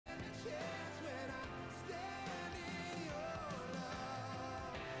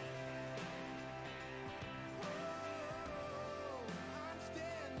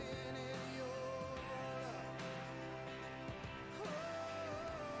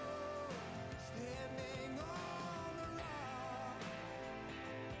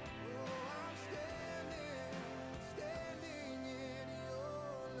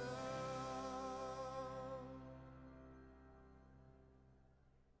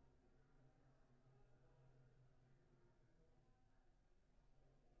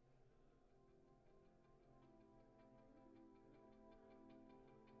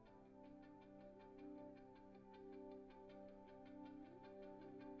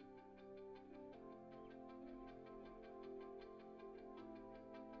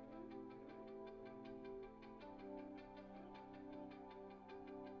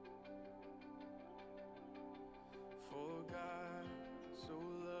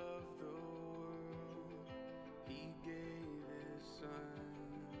gave his son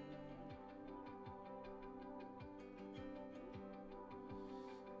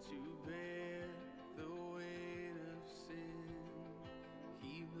to bear the weight of sin.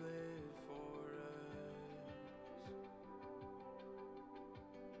 He bled for us.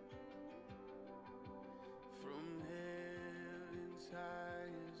 From heaven's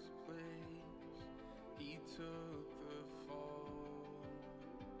highest place, he took the fall.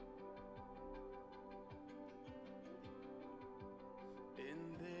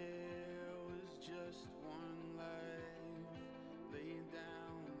 And there was just one life laid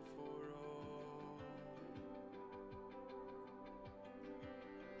down for all.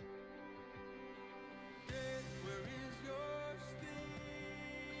 Death, where is your sting?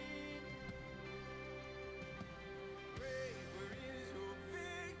 Grave, where is your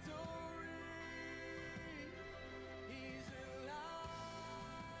victory? He's alive,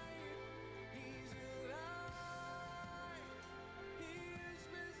 he's alive, he is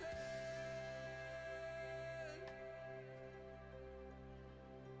risen.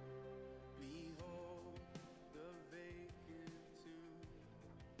 Behold the vacant tomb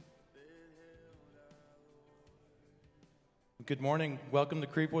that held our Lord. Good morning. Welcome to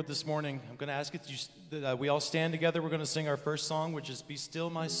Creekwood this morning. I'm going to ask that we all stand together. We're going to sing our first song, which is Be Still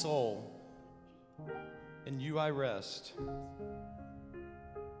My Soul. In You I Rest.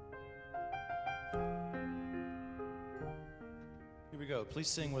 Here we go. Please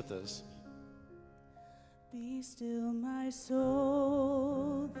sing with us. Be still, my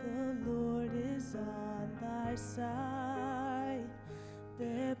soul, the Lord is on thy side.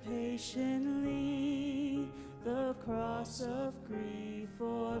 Bear patiently the cross of grief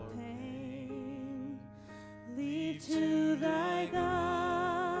or pain. Leave to thy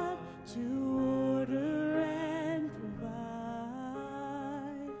God to order and provide.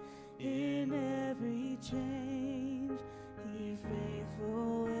 In every change, he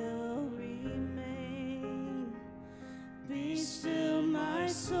faithful will remain. Be still, my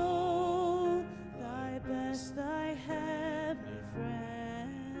soul, thy best, thy heavenly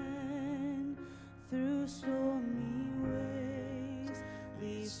friend. Through stormy ways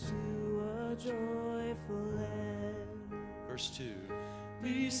leads to a joyful end. Verse 2.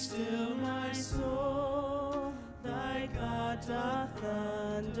 Be still, my soul, thy God doth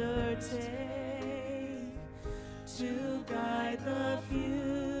undertake to guide the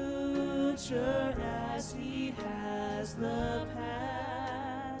future as he has the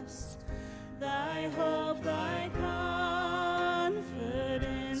past. Thy hope, thy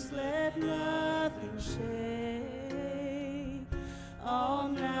confidence, let nothing shake. All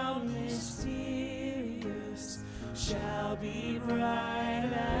now mysterious shall be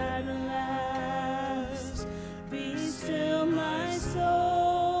bright at last. Be still, my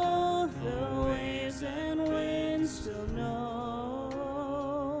soul, the waves and winds still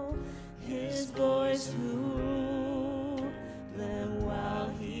know his voice who ruled them while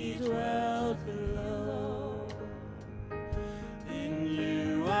he dwelt below. In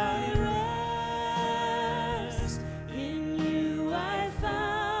you I rest, in you I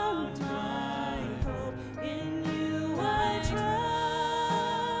found my hope, in you I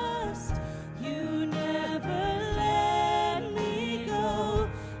trust. You never let me go.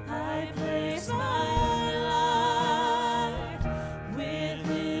 I place my life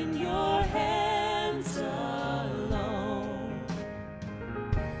within your hands alone.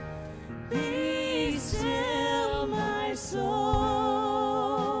 Be still, my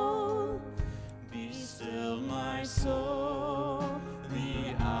soul. Be still, my soul.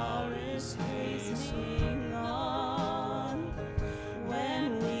 The hour is hastening on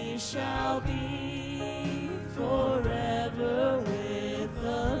when we shall be forever with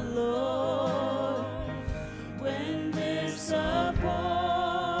the Lord. When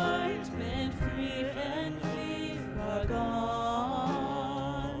disappointment, grief, and grief are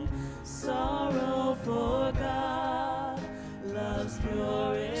gone, sorrow forgot, love's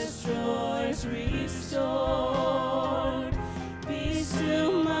purest joys restored. Be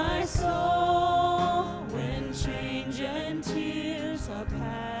still, my soul, when change and tears are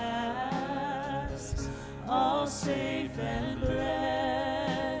past. All safe and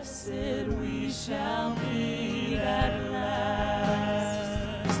blessed we shall meet at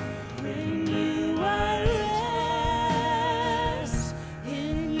last. In you I rest,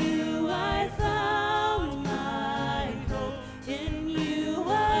 in you I found my hope, in you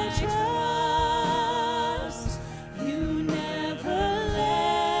I trust. You never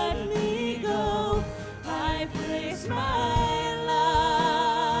let me go. I place my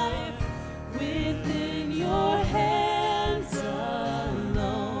life within your hands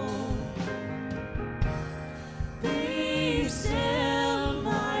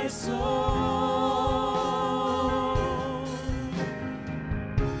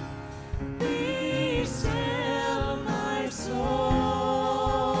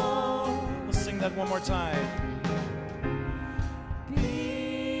that one more time.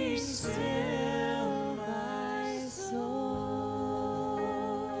 Be still my soul.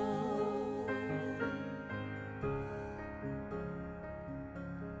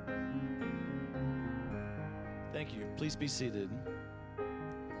 Thank you. Please be seated.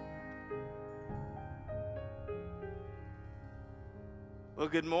 Well,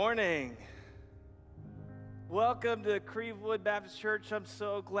 good morning. Welcome to Crevewood Baptist Church. I'm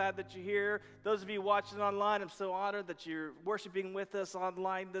so glad that you're here. Those of you watching online, I'm so honored that you're worshiping with us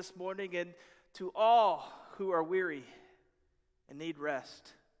online this morning. And to all who are weary and need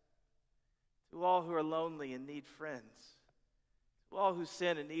rest, to all who are lonely and need friends, to all who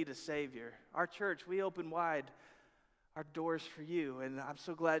sin and need a Savior, our church, we open wide our doors for you, and I'm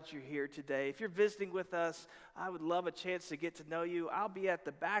so glad you're here today. If you're visiting with us, I would love a chance to get to know you. I'll be at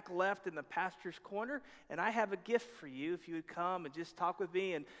the back left in the pastor's corner, and I have a gift for you if you would come and just talk with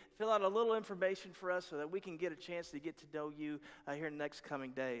me and fill out a little information for us so that we can get a chance to get to know you here in the next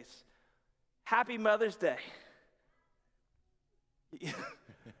coming days. Happy Mother's Day.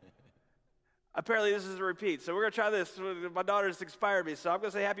 Apparently this is a repeat, so we're going to try this. My daughter's inspired me, so I'm going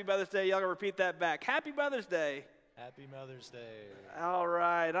to say Happy Mother's Day. Y'all going to repeat that back. Happy Mother's Day. Happy Mother's Day. All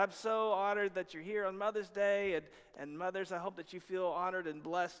right. I'm so honored that you're here on Mother's Day. And mothers, I hope that you feel honored and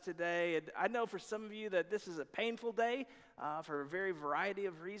blessed today. And I know for some of you that this is a painful day for a very variety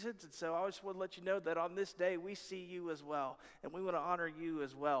of reasons. And so I just want to let you know that on this day, we see you as well. And we want to honor you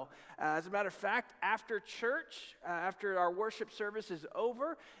as well. As a matter of fact, after church, after our worship service is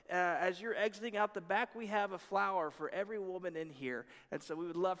over, as you're exiting out the back, we have a flower for every woman in here. And so we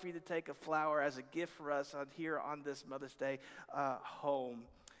would love for you to take a flower as a gift for us here on this Mother's Day home.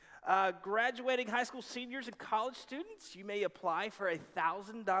 Graduating high school seniors and college students, you may apply for a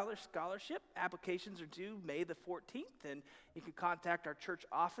 $1,000 scholarship. Applications are due May the 14th, and you can contact our church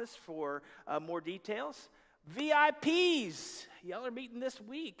office for more details. VIPs, y'all are meeting this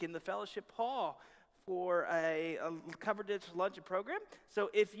week in the fellowship hall for a covered luncheon program.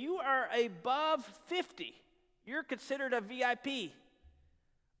 So if you are above 50, you're considered a VIP.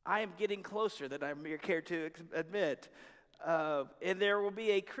 I am getting closer than I care to admit. And there will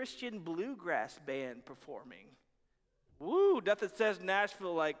be a Christian bluegrass band performing. Woo, nothing says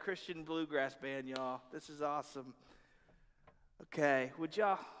Nashville like Christian bluegrass band, y'all. This is awesome. Okay, would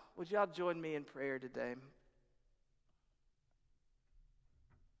y'all join me in prayer today?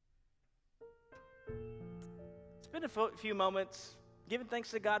 Spend a few moments giving thanks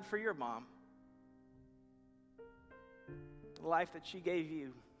to God for your mom, the life that she gave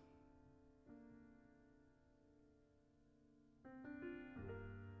you.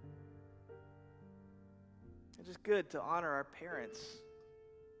 It's just good to honor our parents.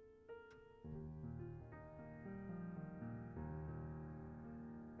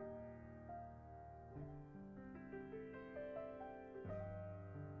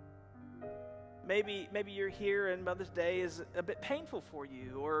 Maybe you're here and Mother's Day is a bit painful for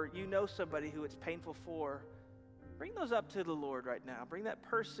you, or you know somebody who it's painful for. Bring those up to the Lord right now. Bring that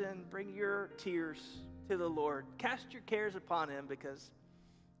person, bring your tears to the Lord. Cast your cares upon Him because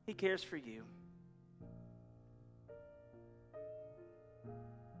He cares for you.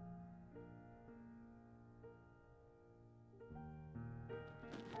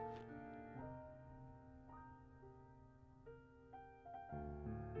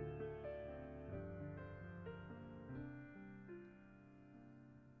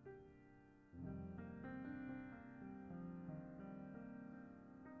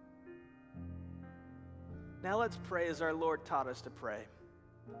 Now let's pray as our Lord taught us to pray,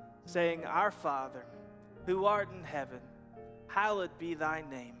 saying, Our Father, who art in heaven, hallowed be thy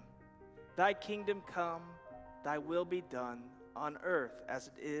name. Thy kingdom come, thy will be done, on earth as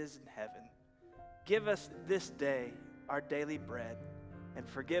it is in heaven. Give us this day our daily bread, and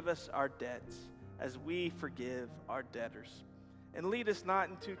forgive us our debts, as we forgive our debtors. And lead us not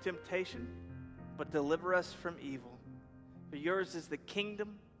into temptation, but deliver us from evil. For yours is the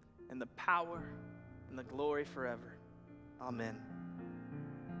kingdom, and the power, and the glory forever. Amen.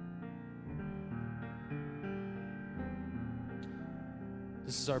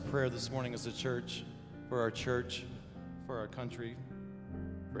 This is our prayer this morning as a church, for our country,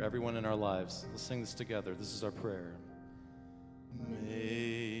 for everyone in our lives. Let's sing this together. This is our prayer.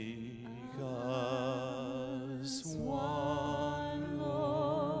 Make us one,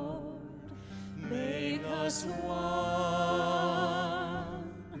 Lord. Make us one.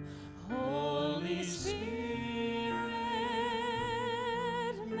 Holy Spirit,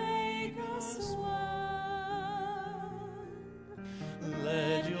 make us one.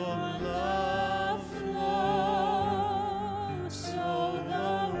 Let your love flow so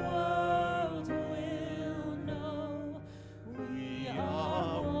the world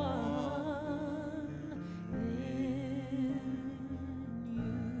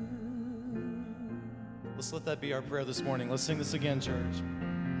Let's let that be our prayer this morning. Let's sing this again, church.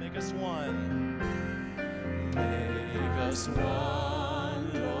 Make us one. Make us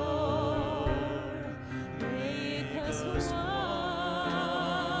one, Lord. Make us one.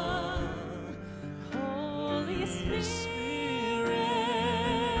 Holy Spirit,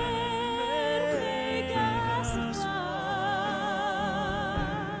 make us one.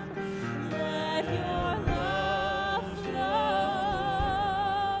 Let your love flow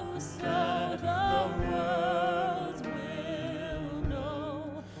so the world will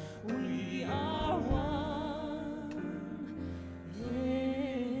know we are one in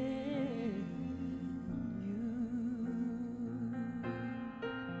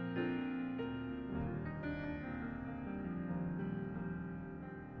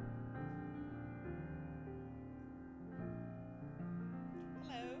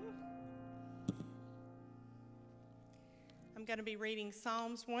Hello. I'm going to be reading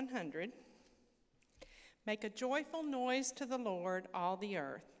Psalms 100. Make a joyful noise to the Lord, all the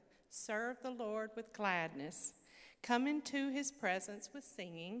earth. Serve the Lord with gladness. Come into his presence with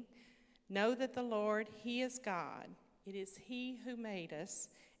singing. Know that the Lord, he is God. It is he who made us,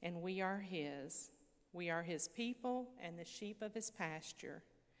 and we are his. We are his people and the sheep of his pasture.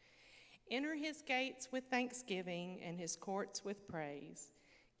 Enter his gates with thanksgiving and his courts with praise.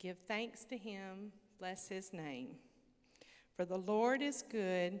 Give thanks to him, bless his name. For the Lord is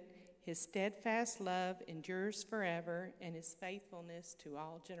good, his steadfast love endures forever, and his faithfulness to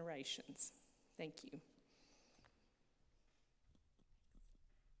all generations. Thank you.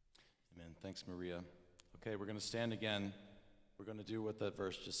 Amen. Thanks, Maria. Okay, we're going to stand again. We're going to do what that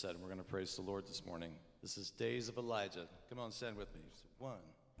verse just said, and we're going to praise the Lord this morning. This is Days of Elijah. Come on, stand with me. 1,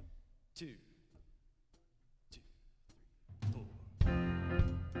 2, 2, 3, 4.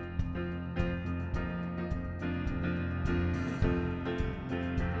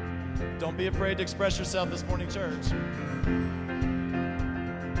 Don't be afraid to express yourself this morning, church.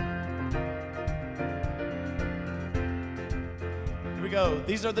 Here we go.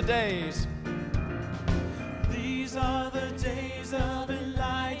 These are the days. These are the days of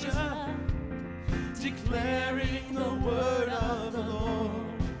Elijah, declaring the word of the Lord.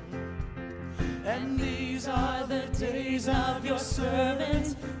 And these are the days of your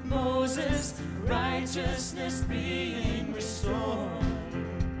servant Moses, righteousness being restored.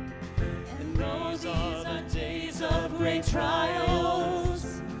 And these are the days of great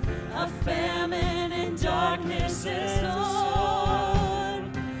trials, of famine and darkness and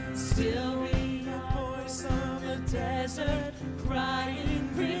sword. Still we the voice of the desert crying,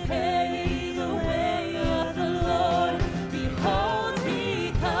 prepare ye the way of the Lord. Behold,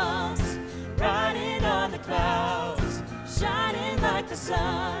 he comes, riding on the clouds, shining like the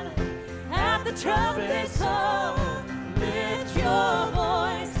sun. At the trumpet's call, lift your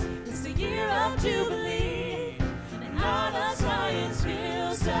voice. It's the year of Jubilee, and out of Zion's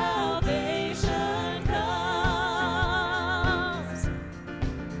hill salvation comes.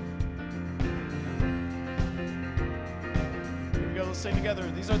 Here we go, let's sing together.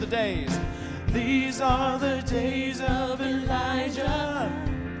 These are the days. These are the days of Elijah,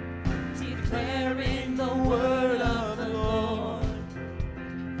 declaring the word of the Lord.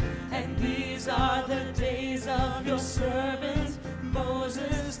 And these are the days of your servant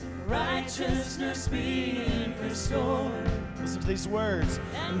Moses, righteousness being restored. Listen to these words.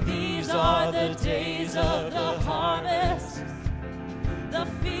 And these are the days of the harvest. The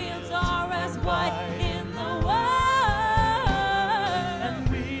fields are as white in the world. And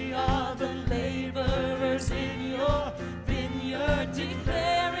we are the laborers in your vineyard,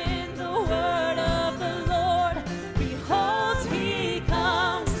 Declaring the word of the Lord. Behold, he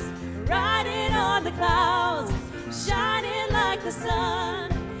comes, riding on the clouds, shining like the sun.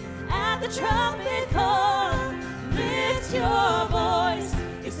 At the trumpet call, lift your voice.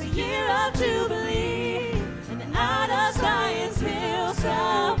 It's the year of Jubilee, and out of Zion's hill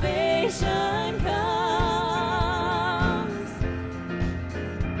salvation comes.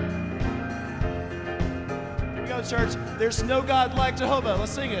 Here we go, church. There's no God like Jehovah.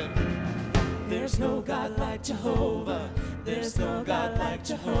 Let's sing it. There's no God like Jehovah. There's no God like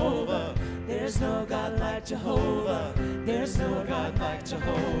Jehovah. There's no God like Jehovah. There's no God like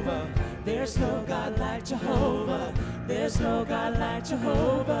Jehovah. There's no God like Jehovah. There's no God like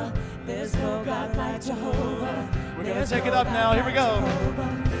Jehovah. There's no God like Jehovah. We're going to take it up now. Here we go.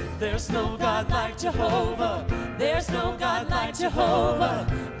 There's no God like Jehovah. There's no God like Jehovah.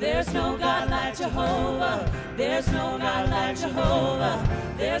 There's no God like Jehovah. There's no God like Jehovah.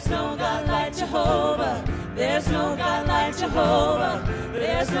 There's no God like Jehovah. There's no God like Jehovah.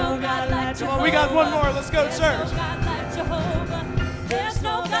 There's no God like Jehovah. Come on, we got one more. Let's go, church. There's no God like Jehovah. There's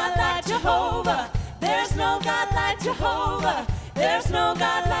no God like Jehovah. There's no no God like Jehovah. There's no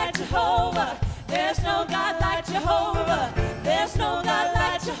God like Jehovah. There's no God like Jehovah. There's no God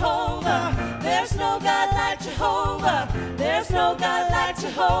like Jehovah. There's no God like Jehovah. There's no God like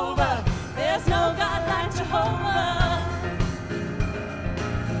Jehovah. There's no God like Jehovah.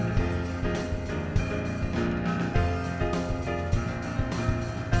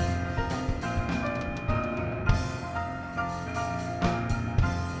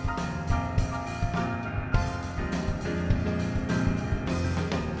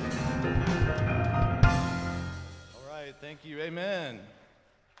 All right, thank you. Amen.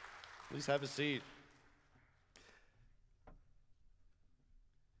 Please have a seat.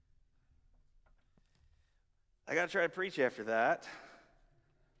 I got to try to preach after that.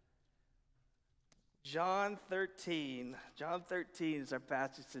 John 13. John 13 is our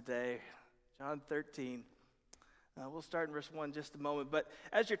passage today. John 13. We'll start in verse 1 in just a moment. But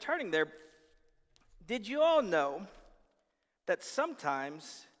as you're turning there, did you all know that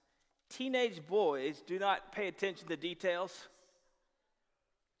sometimes teenage boys do not pay attention to details?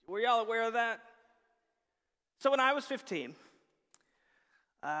 Were y'all aware of that? So when I was 15,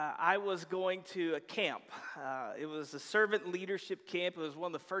 I was going to a camp. It was a servant leadership camp. It was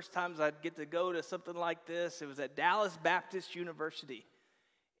one of the first times I'd get to go to something like this. It was at Dallas Baptist University.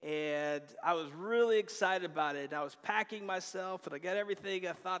 And I was really excited about it. And I was packing myself, and I got everything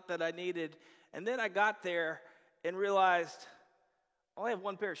I thought that I needed. And then I got there and realized I only have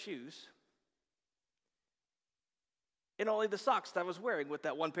one pair of shoes. And only the socks that I was wearing with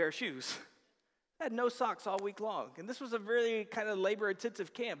that one pair of shoes. I had no socks all week long. And this was a very kind of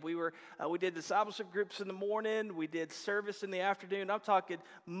labor-intensive camp. We did discipleship groups in the morning. We did service in the afternoon. I'm talking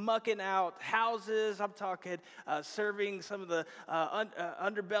mucking out houses. I'm talking serving some of the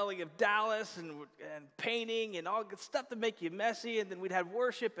underbelly of Dallas and painting and all good stuff to make you messy. And then we'd have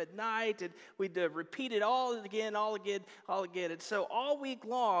worship at night. And we'd repeat it all again. And so all week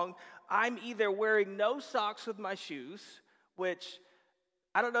long, I'm either wearing no socks with my shoes, which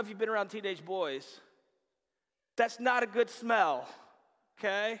I don't know if you've been around teenage boys. That's not a good smell,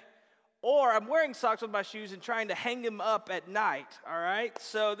 okay? Or I'm wearing socks with my shoes and trying to hang them up at night, all right?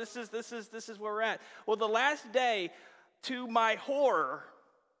 So this is where we're at. Well, the last day, to my horror,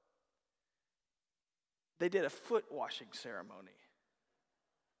 they did a foot washing ceremony.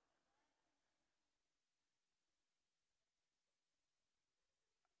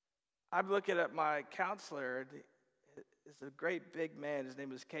 I'm looking at my counselor. It's a great big man. His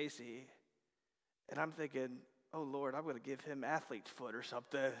name is Casey. And I'm thinking, oh, Lord, I'm going to give him athlete's foot or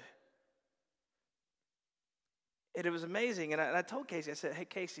something. And it was amazing. And I told Casey, I said, hey,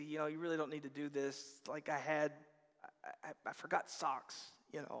 Casey, you really don't need to do this. Like I forgot socks,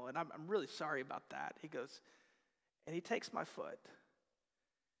 and I'm really sorry about that. He goes, and he takes my foot.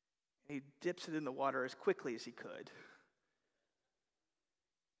 And he dips it in the water as quickly as he could.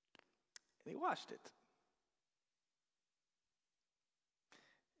 And he washed it.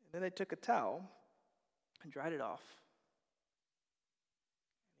 And then they took a towel and dried it off.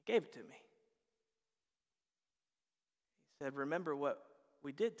 He gave it to me. He said, remember what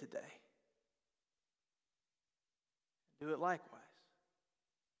we did today. Do it likewise.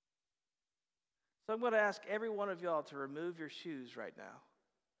 So I'm going to ask every one of y'all to remove your shoes right now.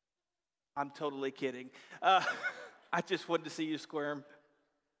 I'm totally kidding. I just wanted to see you squirm.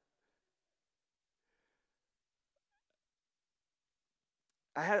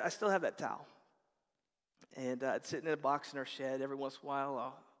 I still have that towel. And it's sitting in a box in our shed. Every once in a while,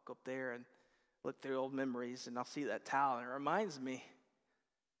 I'll go up there and look through old memories, and I'll see that towel, and it reminds me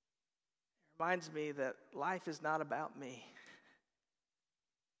that life is not about me.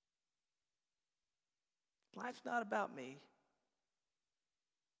 Life's not about me.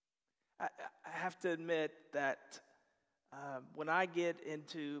 I have to admit that when I get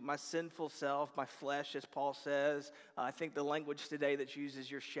into my sinful self, my flesh, as Paul says, I think the language today that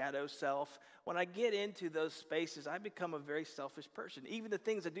uses your shadow self, when I get into those spaces, I become a very selfish person. Even the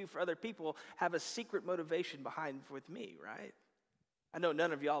things I do for other people have a secret motivation behind with me, right? I know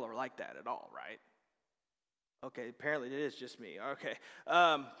none of y'all are like that at all, right? Okay, apparently it is just me. Okay.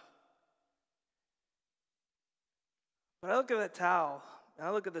 But I look at that towel, and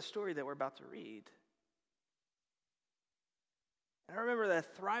I look at the story that we're about to read. And I remember that a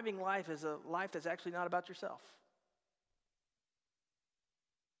thriving life is a life that's actually not about yourself.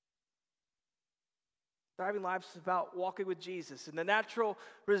 Thriving life is about walking with Jesus. And the natural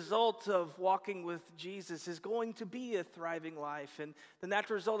result of walking with Jesus is going to be a thriving life. And the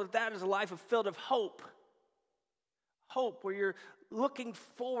natural result of that is a life filled of hope. Hope, where you're looking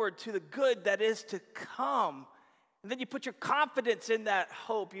forward to the good that is to come. And then you put your confidence in that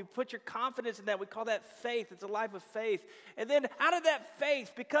hope. You put your confidence in that. We call that faith. It's a life of faith. And then out of that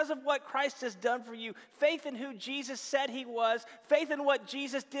faith, because of what Christ has done for you, faith in who Jesus said he was, faith in what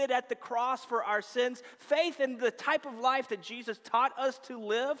Jesus did at the cross for our sins, faith in the type of life that Jesus taught us to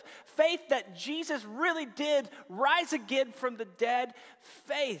live, faith that Jesus really did rise again from the dead,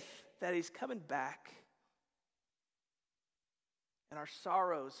 faith that he's coming back. And our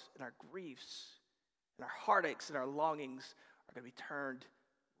sorrows and our griefs and our heartaches and our longings are going to be turned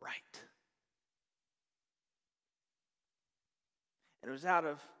right. And it was out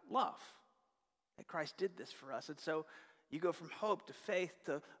of love that Christ did this for us. And so you go from hope to faith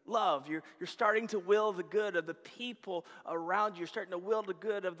to love. You're starting to will the good of the people around you. You're starting to will the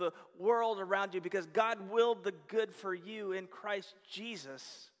good of the world around you because God willed the good for you in Christ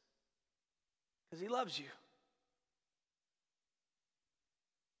Jesus because he loves you.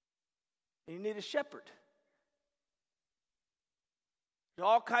 And you need a shepherd. There's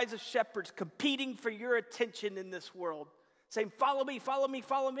all kinds of shepherds competing for your attention in this world, saying, follow me, follow me,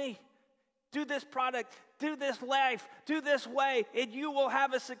 follow me. Do this product, do this life, do this way, and you will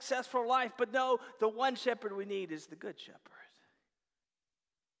have a successful life. But no, the one shepherd we need is the good shepherd.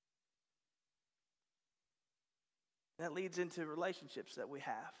 That leads into relationships that we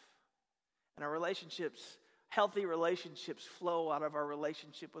have. And our relationships, healthy relationships, flow out of our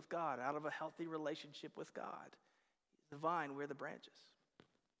relationship with God, out of a healthy relationship with God. He's the vine, we're the branches.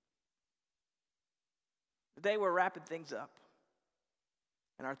 Today we're wrapping things up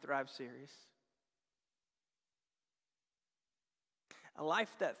in our Thrive series. A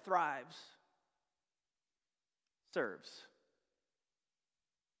life that thrives serves.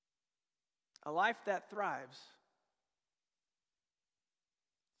 A life that thrives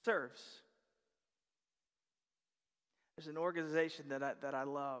serves. There's an organization that I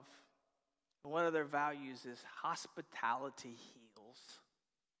love. And one of their values is hospitality heals.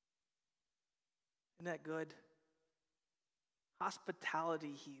 Isn't that good?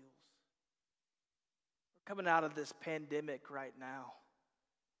 Hospitality heals. We're coming out of this pandemic right now.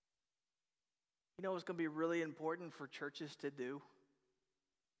 You know what's going to be really important for churches to do?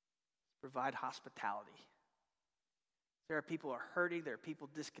 Provide hospitality. There are people who are hurting, there are people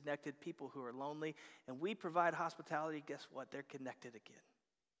disconnected, people who are lonely, and we provide hospitality, guess what? They're connected again.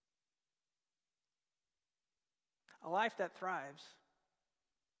 A life that thrives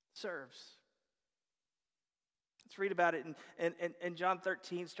serves. Let's read about it in John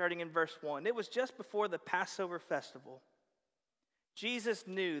 13, starting in verse 1. It was just before the Passover festival. Jesus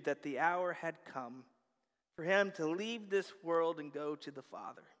knew that the hour had come for him to leave this world and go to the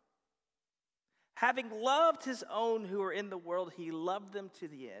Father. Having loved his own who were in the world, he loved them to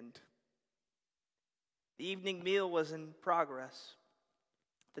the end. The evening meal was in progress.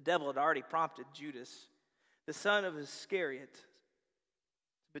 The devil had already prompted Judas, the son of Iscariot, to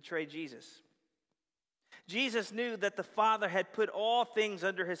betray Jesus. Jesus knew that the Father had put all things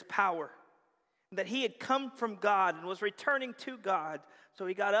under his power, and that he had come from God and was returning to God. So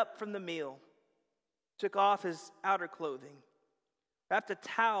he got up from the meal, took off his outer clothing, wrapped a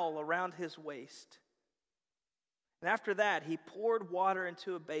towel around his waist. And after that, he poured water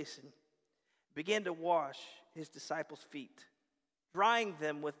into a basin, began to wash his disciples' feet, drying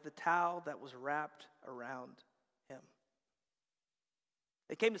them with the towel that was wrapped around him.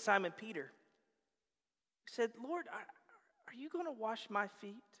 They came to Simon Peter. He said, Lord, are you going to wash my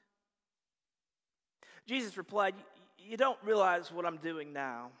feet? Jesus replied, you don't realize what I'm doing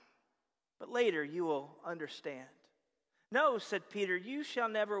now, but later you will understand. No, said Peter, you shall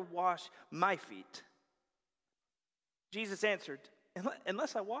never wash my feet. Jesus answered,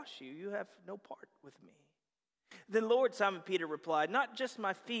 unless I wash you, you have no part with me. Then Lord, Simon Peter replied, not just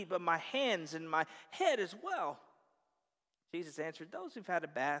my feet, but my hands and my head as well. Jesus answered, those who've had a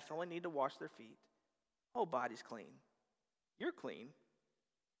bath only need to wash their feet. Whole body's clean. You're clean,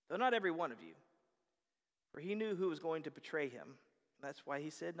 though not every one of you. For he knew who was going to betray him. That's why he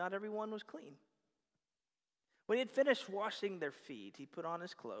said not everyone was clean. When he had finished washing their feet, he put on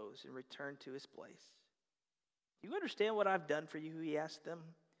his clothes and returned to his place. Do you understand what I've done for you? He asked them.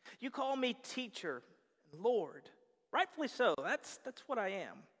 You call me teacher and Lord. Rightfully so. That's what I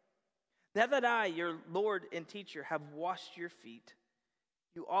am. Now that I, your Lord and teacher, have washed your feet,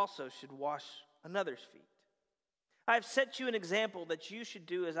 you also should wash another's feet. I have set you an example that you should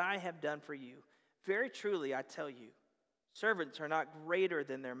do as I have done for you. Very truly, I tell you, servants are not greater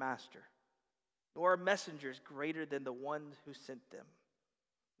than their master, nor are messengers greater than the one who sent them.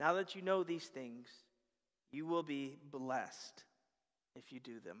 Now that you know these things, you will be blessed if you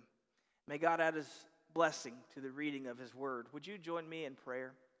do them. May God add his blessing to the reading of his word. Would you join me in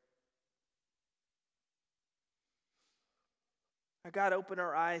prayer? Our God, open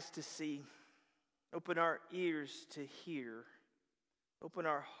our eyes to see, open our ears to hear, open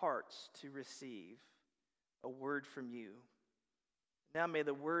our hearts to receive a word from you. Now may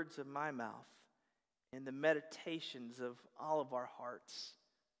the words of my mouth and the meditations of all of our hearts,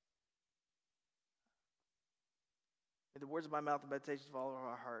 may the words of my mouth and the meditations of all of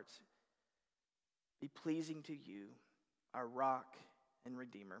our hearts be pleasing to you, our rock and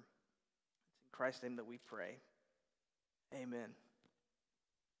redeemer. It's in Christ's name that we pray. Amen.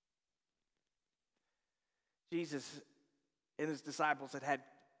 Jesus and his disciples had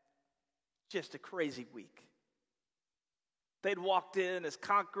just a crazy week. They'd walked in as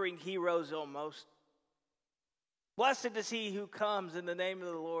conquering heroes almost. Blessed is he who comes in the name of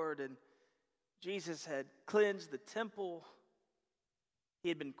the Lord. And Jesus had cleansed the temple. He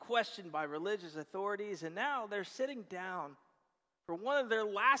had been questioned by religious authorities. And now they're sitting down for one of their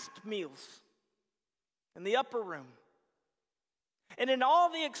last meals in the upper room. And in all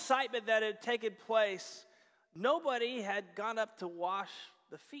the excitement that had taken place, nobody had gone up to wash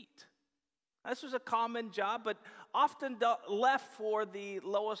the feet. This was a common job, but often left for the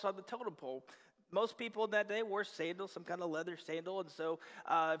lowest on the totem pole. Most people that day wore sandals, some kind of leather sandal. And so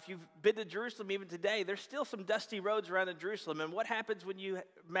if you've been to Jerusalem even today, there's still some dusty roads around in Jerusalem. And what happens when you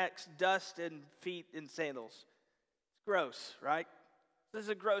mix dust and feet in sandals? It's gross, right? This is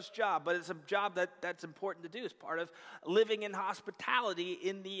a gross job, but it's a job that's important to do. It's part of living in hospitality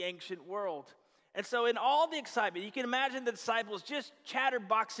in the ancient world. And so in all the excitement, you can imagine the disciples just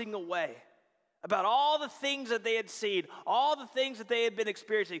chatterboxing away about all the things that they had seen, all the things that they had been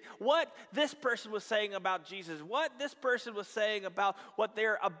experiencing, what this person was saying about Jesus, what this person was saying about what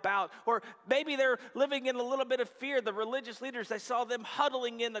they're about. Or maybe they're living in a little bit of fear. The religious leaders, they saw them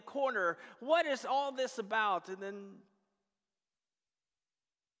huddling in the corner. What is all this about? And then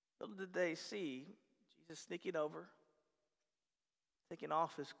little did they see Jesus sneaking over, taking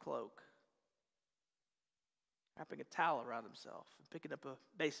off his cloak, wrapping a towel around himself, and picking up a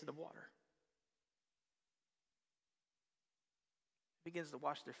basin of water. He begins to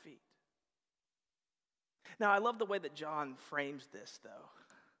wash their feet. Now, I love the way that John frames this, though.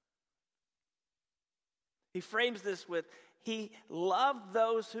 He frames this with, he loved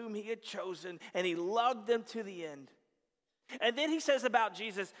those whom he had chosen, and he loved them to the end. And then he says about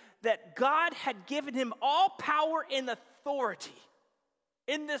Jesus that God had given him all power and authority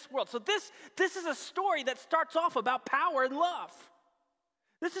in this world. So this is a story that starts off about power and love.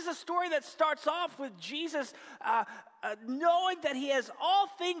 This is a story that starts off with Jesus knowing that he has all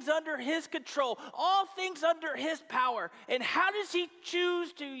things under his control, all things under his power. And how does he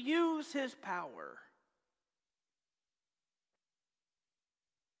choose to use his power?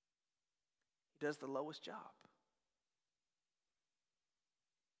 He does the lowest job.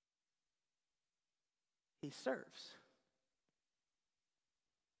 He serves.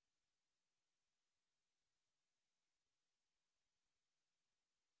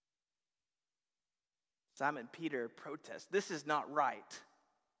 Simon Peter protests. This is not right.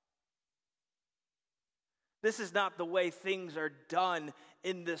 This is not the way things are done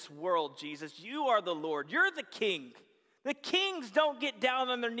in this world, Jesus. You are the Lord. You're the king. The kings don't get down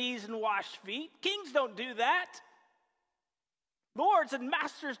on their knees and wash feet. Kings don't do that. Lords and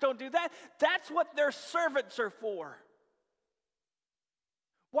masters don't do that. That's what their servants are for.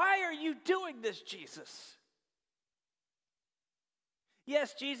 Why are you doing this, Jesus?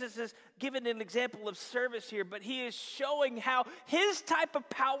 Yes, Jesus is giving an example of service here, but he is showing how his type of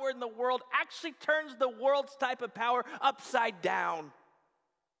power in the world actually turns the world's type of power upside down.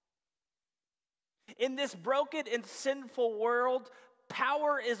 In this broken and sinful world,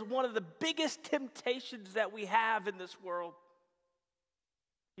 power is one of the biggest temptations that we have in this world.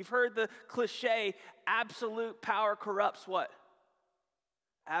 You've heard the cliche, absolute power corrupts what?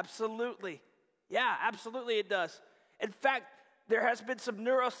 Absolutely. Yeah, absolutely it does. In fact, there has been some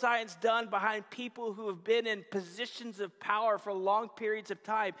neuroscience done behind people who have been in positions of power for long periods of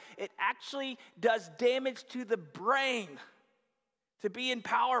time. It actually does damage to the brain to be in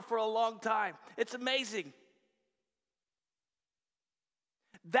power for a long time. It's amazing.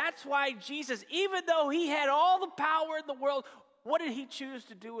 That's why Jesus, even though he had all the power in the world, what did he choose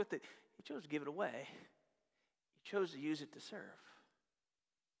to do with it? He chose to give it away. He chose to use it to serve.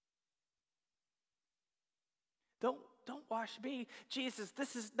 Don't wash me. Jesus,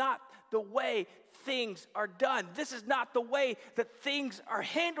 this is not the way things are done. This is not the way that things are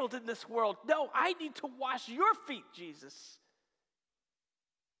handled in this world. No, I need to wash your feet, Jesus.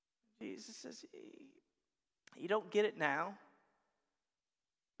 Jesus says, you don't get it now,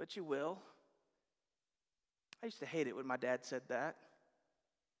 but you will. I used to hate it when my dad said that.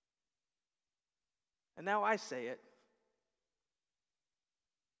 And now I say it.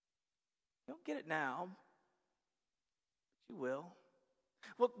 You don't get it now, but you will.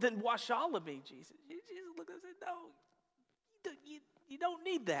 Well, then wash all of me, Jesus. Jesus looked and said, no, you don't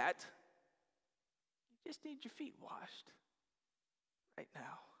need that. You just need your feet washed right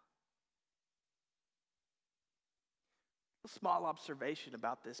now. A small observation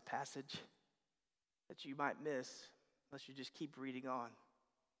about this passage that you might miss unless you just keep reading on. At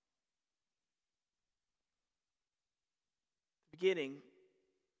the beginning,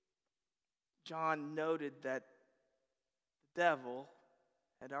 John noted that the devil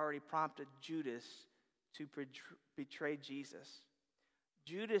had already prompted Judas to betray Jesus.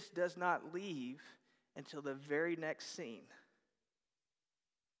 Judas does not leave until the very next scene.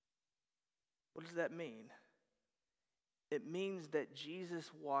 What does that mean? It means that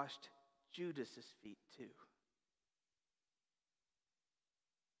Jesus washed Judas's feet too.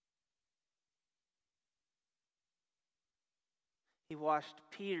 He washed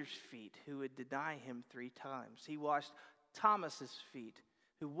Peter's feet, who would deny him 3 times. He washed Thomas's feet,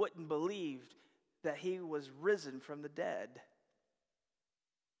 who wouldn't believe that he was risen from the dead.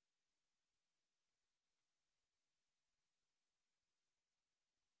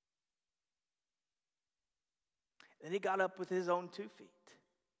 And he got up with his own 2 feet.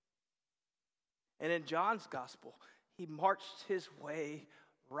 And in John's gospel, he marched his way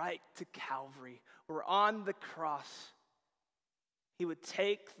right to Calvary, where on the cross, he would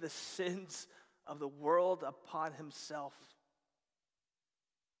take the sins of the world upon himself.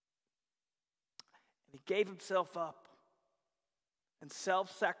 And he gave himself up in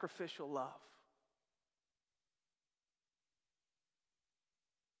self-sacrificial love.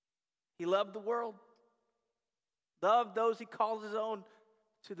 He loved the world, loved those he called his own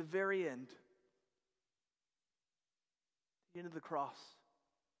to the very end. The end of the cross.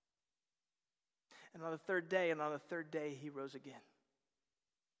 And on the third day, he rose again.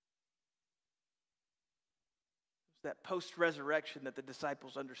 It was that post-resurrection that the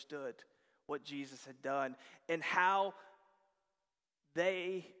disciples understood what Jesus had done and how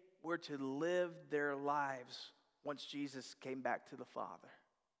they were to live their lives once Jesus came back to the Father.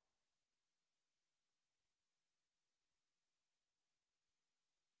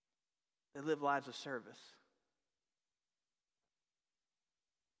 They live lives of service.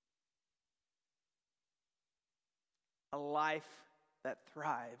 A life that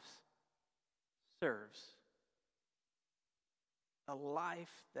thrives, serves. A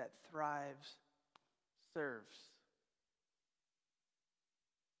life that thrives, serves.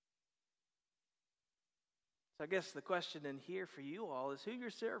 So I guess the question in here for you all is who you're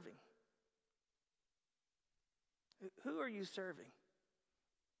serving. Who are you serving?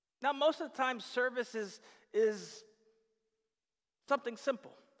 Now, most of the time, service is something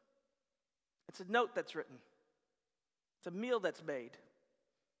simple. It's a note that's written. It's a meal that's made.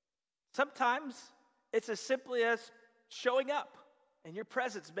 Sometimes it's as simply as showing up and your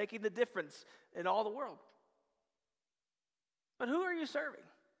presence making the difference in all the world. But who are you serving?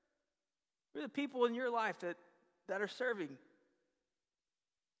 Who are the people in your life that are serving?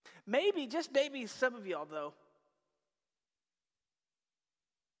 Maybe, just maybe, some of y'all, though,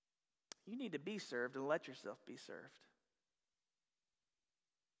 you need to be served and let yourself be served.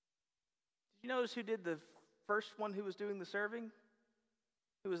 Did you notice who did the first one who was doing the serving?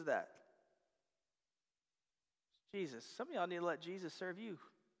 Who was that? Jesus. Some of y'all need to let Jesus serve you.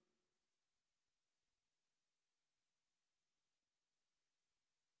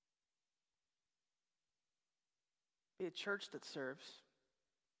 Be a church that serves.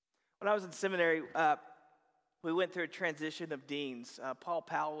 When I was in seminary, we went through a transition of deans. Paul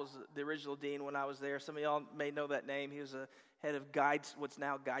Powell was the original dean when I was there. Some of y'all may know that name. He was a head of what's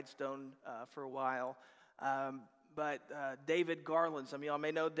now Guidestone for a while. But David Garland, some of y'all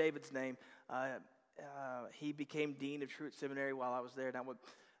may know David's name. He became dean of Truett Seminary while I was there. Now,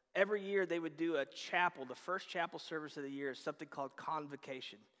 every year they would do a chapel. The first chapel service of the year is something called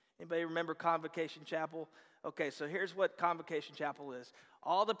Convocation. Anybody remember Convocation Chapel? Okay, so here's what Convocation Chapel is.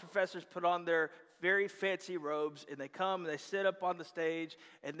 All the professors put on their very fancy robes, and they come and they sit up on the stage,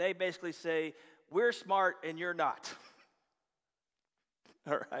 and they basically say, we're smart and you're not.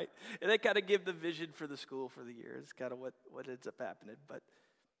 All right? And they kind of give the vision for the school for the year. It's kind of what ends up happening. But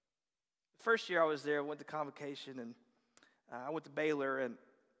the first year I was there, I went to Convocation, and I went to Baylor, and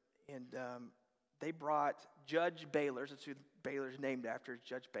they brought Judge Baylor. That's who Baylor's named after,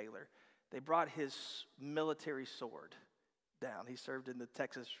 Judge Baylor. They brought his military sword down. He served in the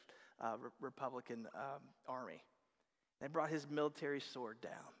Texas Republican Army. They brought his military sword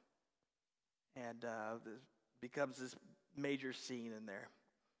down. And becomes this major scene in there.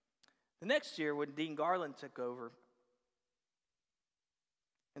 The next year, when Dean Garland took over,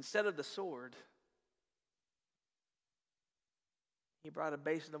 instead of the sword, he brought a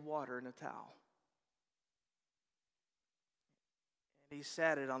basin of water and a towel. And he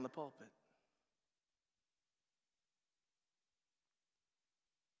sat it on the pulpit.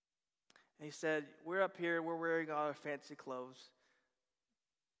 And he said, we're up here, we're wearing all our fancy clothes.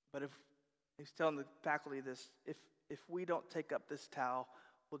 But if he's telling the faculty this, if we don't take up this towel,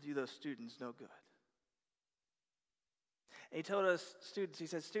 we'll do those students no good. And he told us students, he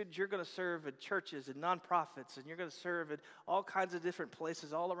said, students, you're going to serve in churches and nonprofits, and you're going to serve in all kinds of different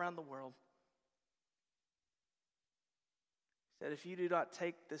places all around the world. He said, if you do not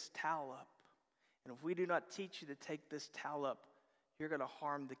take this towel up, and if we do not teach you to take this towel up, you're going to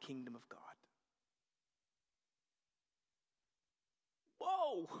harm the kingdom of God.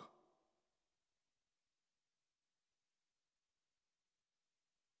 Whoa!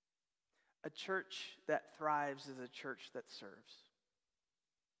 A church that thrives is a church that serves.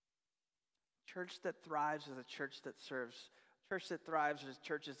 Church that thrives is a church that serves. Church that thrives is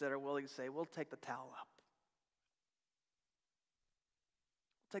churches that are willing to say, we'll take the towel up.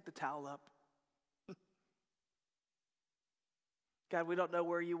 We'll take the towel up. God, we don't know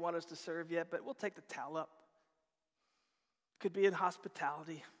where you want us to serve yet, but we'll take the towel up. Could be in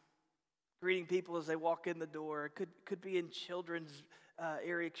hospitality, greeting people as they walk in the door. It could be in children's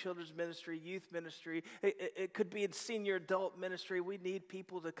area, children's ministry, youth ministry. It could be in senior adult ministry. We need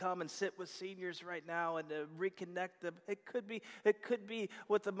people to come and sit with seniors right now and to reconnect them. It could be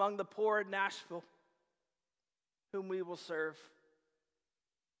with among the poor in Nashville, whom we will serve.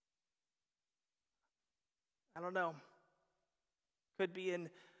 I don't know. Could be in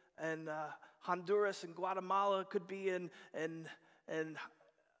Honduras and Guatemala. Could be in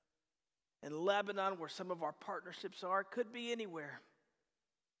Lebanon, where some of our partnerships are. Could be anywhere.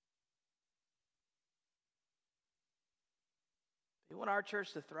 You want our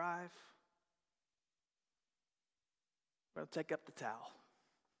church to thrive? We're going to take up the towel.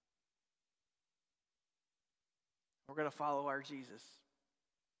 We're going to follow our Jesus,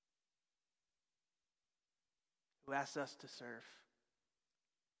 who asked us to serve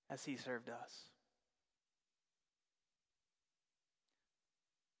as he served us.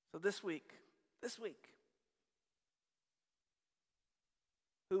 So this week,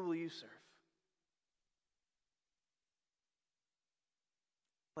 who will you serve?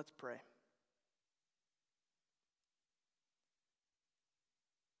 Let's pray.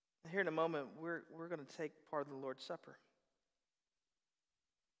 Here in a moment, we're going to take part of the Lord's Supper.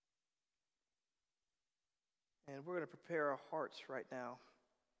 And we're going to prepare our hearts right now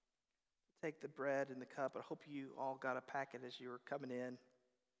to take the bread and the cup. I hope you all got a packet as you were coming in.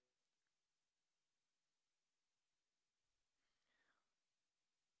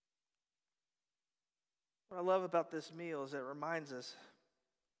 What I love about this meal is that it reminds us that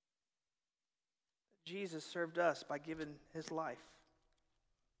Jesus served us by giving his life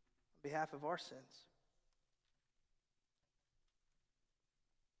on behalf of our sins.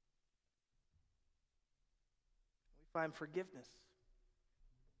 We find forgiveness.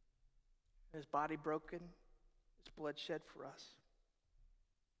 His body broken, his blood shed for us.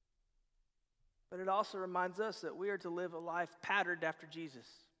 But it also reminds us that we are to live a life patterned after Jesus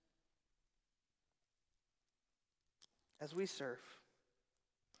as we serve.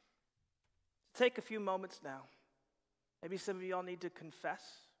 Take a few moments now. Maybe some of y'all need to confess.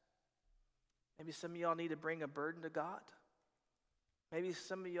 Maybe some of y'all need to bring a burden to God. Maybe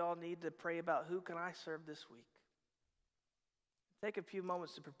some of y'all need to pray about who can I serve this week. Take a few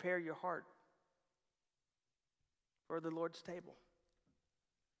moments to prepare your heart for the Lord's table.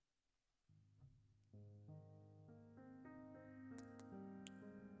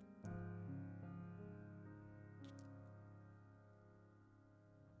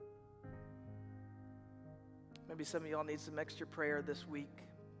 Maybe some of y'all need some extra prayer this week.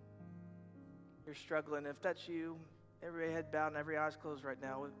 You're struggling. If that's you, every head bowed and every eye's closed right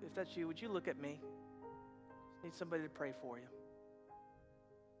now. If that's you, would you look at me? Just need somebody to pray for you.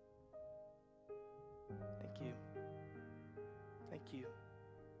 Thank you. Thank you.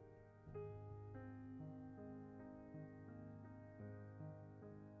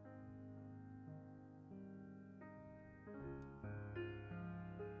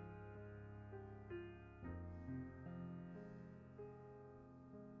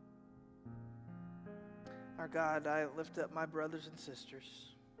 Our God, I lift up my brothers and sisters.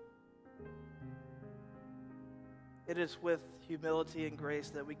 It is with humility and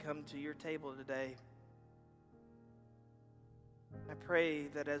grace that we come to your table today. I pray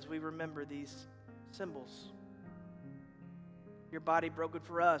that as we remember these symbols, your body broken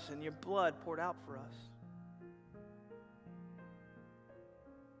for us and your blood poured out for us,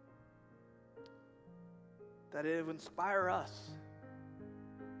 that it would inspire us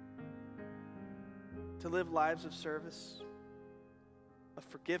to live lives of service, of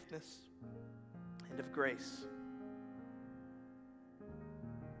forgiveness, and of grace.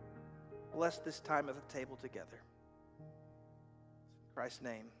 Bless this time at the table together. In Christ's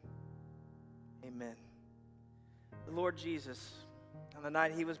name, amen. The Lord Jesus, on the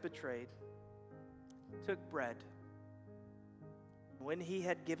night he was betrayed, took bread. When he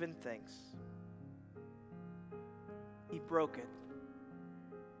had given thanks, he broke it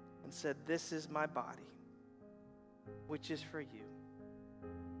and said, "This is my body, which is for you.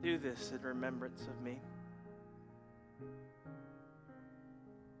 Do this in remembrance of me."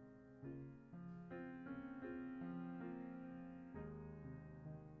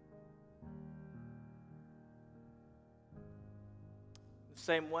 The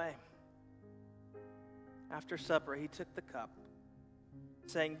same way, after supper, he took the cup,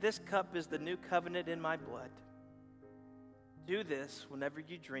 saying, "This cup is the new covenant in my blood. Do this whenever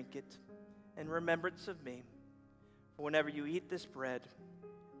you drink it in remembrance of me. For whenever you eat this bread,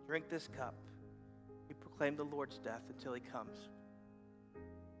 drink this cup, you proclaim the Lord's death until he comes."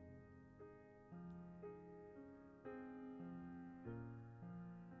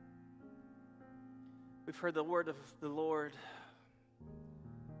 We've heard the word of the Lord.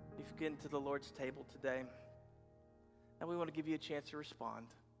 You've gotten to the Lord's table today, and we want to give you a chance to respond.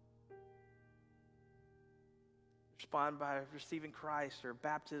 Respond by receiving Christ or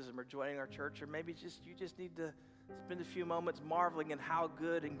baptism or joining our church, or maybe you just need to spend a few moments marveling at how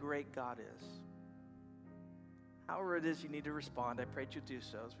good and great God is. However it is you need to respond, I pray that you do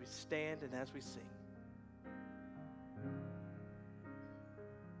so as we stand and as we sing.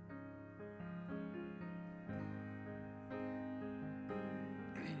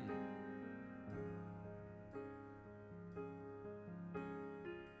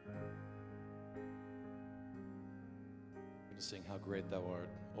 Sing How Great Thou Art,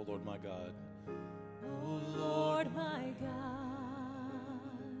 O Lord my God. O Lord my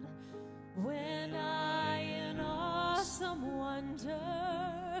God, when I in awesome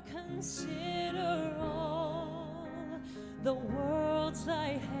wonder consider all the worlds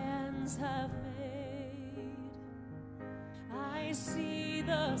thy hands have made, I see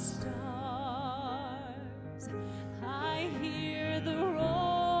the stars, I hear the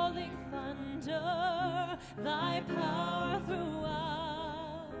rolling thunder, thy power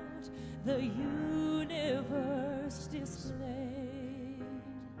throughout the universe displayed.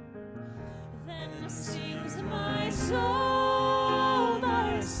 Then sings my soul,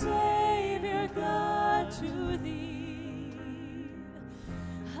 my Savior God, to thee.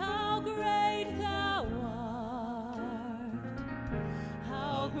 How great thou art,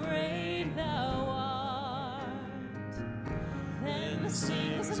 how great thou art. Then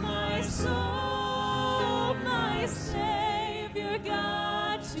sings my soul, my Savior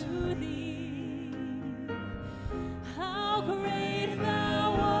God, to thee. How great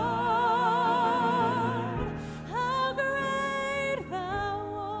thou art, how great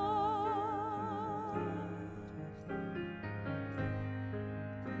thou art.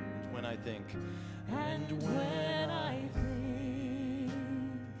 And when I think And when I think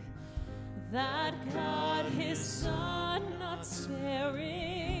that God his Son not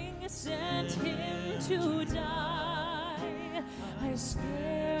sparing sent him to die, I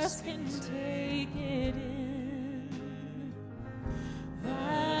scarce can take it in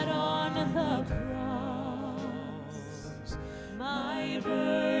that on the cross my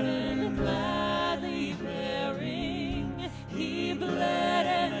burden gladly bearing, he bled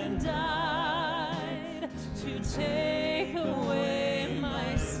and died to take away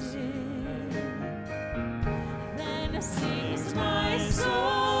my sin. Then sings my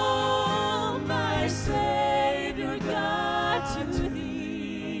soul, my Savior God, to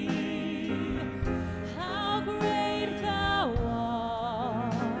thee. How great thou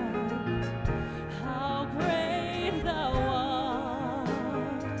art, how great thou art.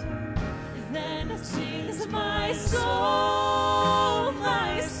 Then sings my soul,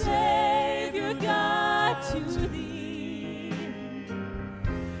 my Savior God, to thee.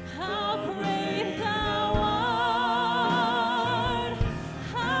 How great thou art,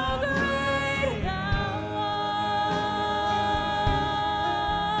 how great thou art.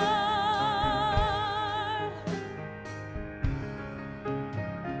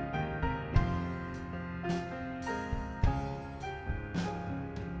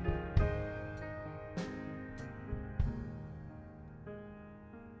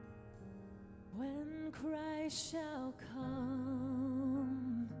 When Christ shall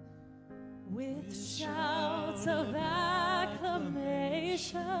come with shouts of acclamation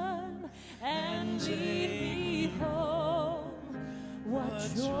and lead me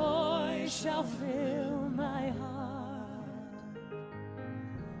What joy shall fill my heart?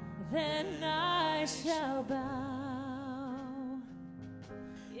 Then I shall bow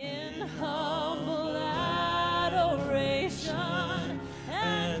in humble adoration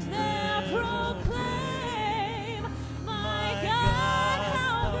and there proclaim, my God,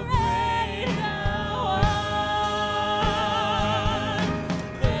 how great thou art.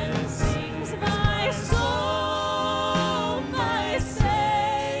 Then sings my soul, my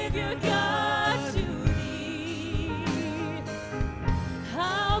Savior God, to thee.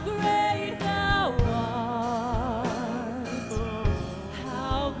 How great thou art.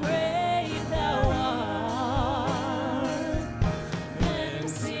 How great thou art. Then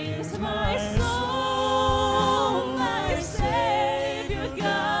sings my soul, my Savior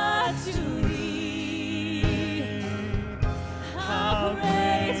God, to thee. How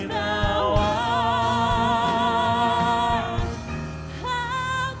great thou art.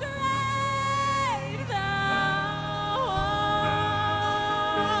 How great thou art.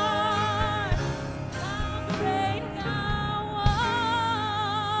 How great thou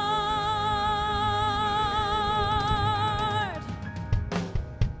art.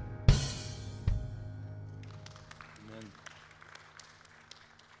 Amen.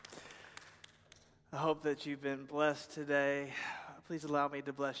 I hope that you've been blessed today. Please allow me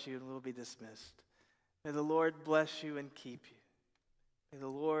to bless you and we'll be dismissed. May the Lord bless you and keep you. May the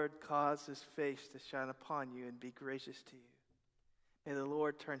Lord cause his face to shine upon you and be gracious to you. May the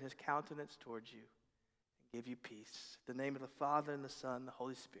Lord turn his countenance towards you and give you peace. In the name of the Father and the Son and the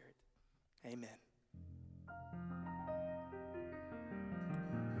Holy Spirit. Amen.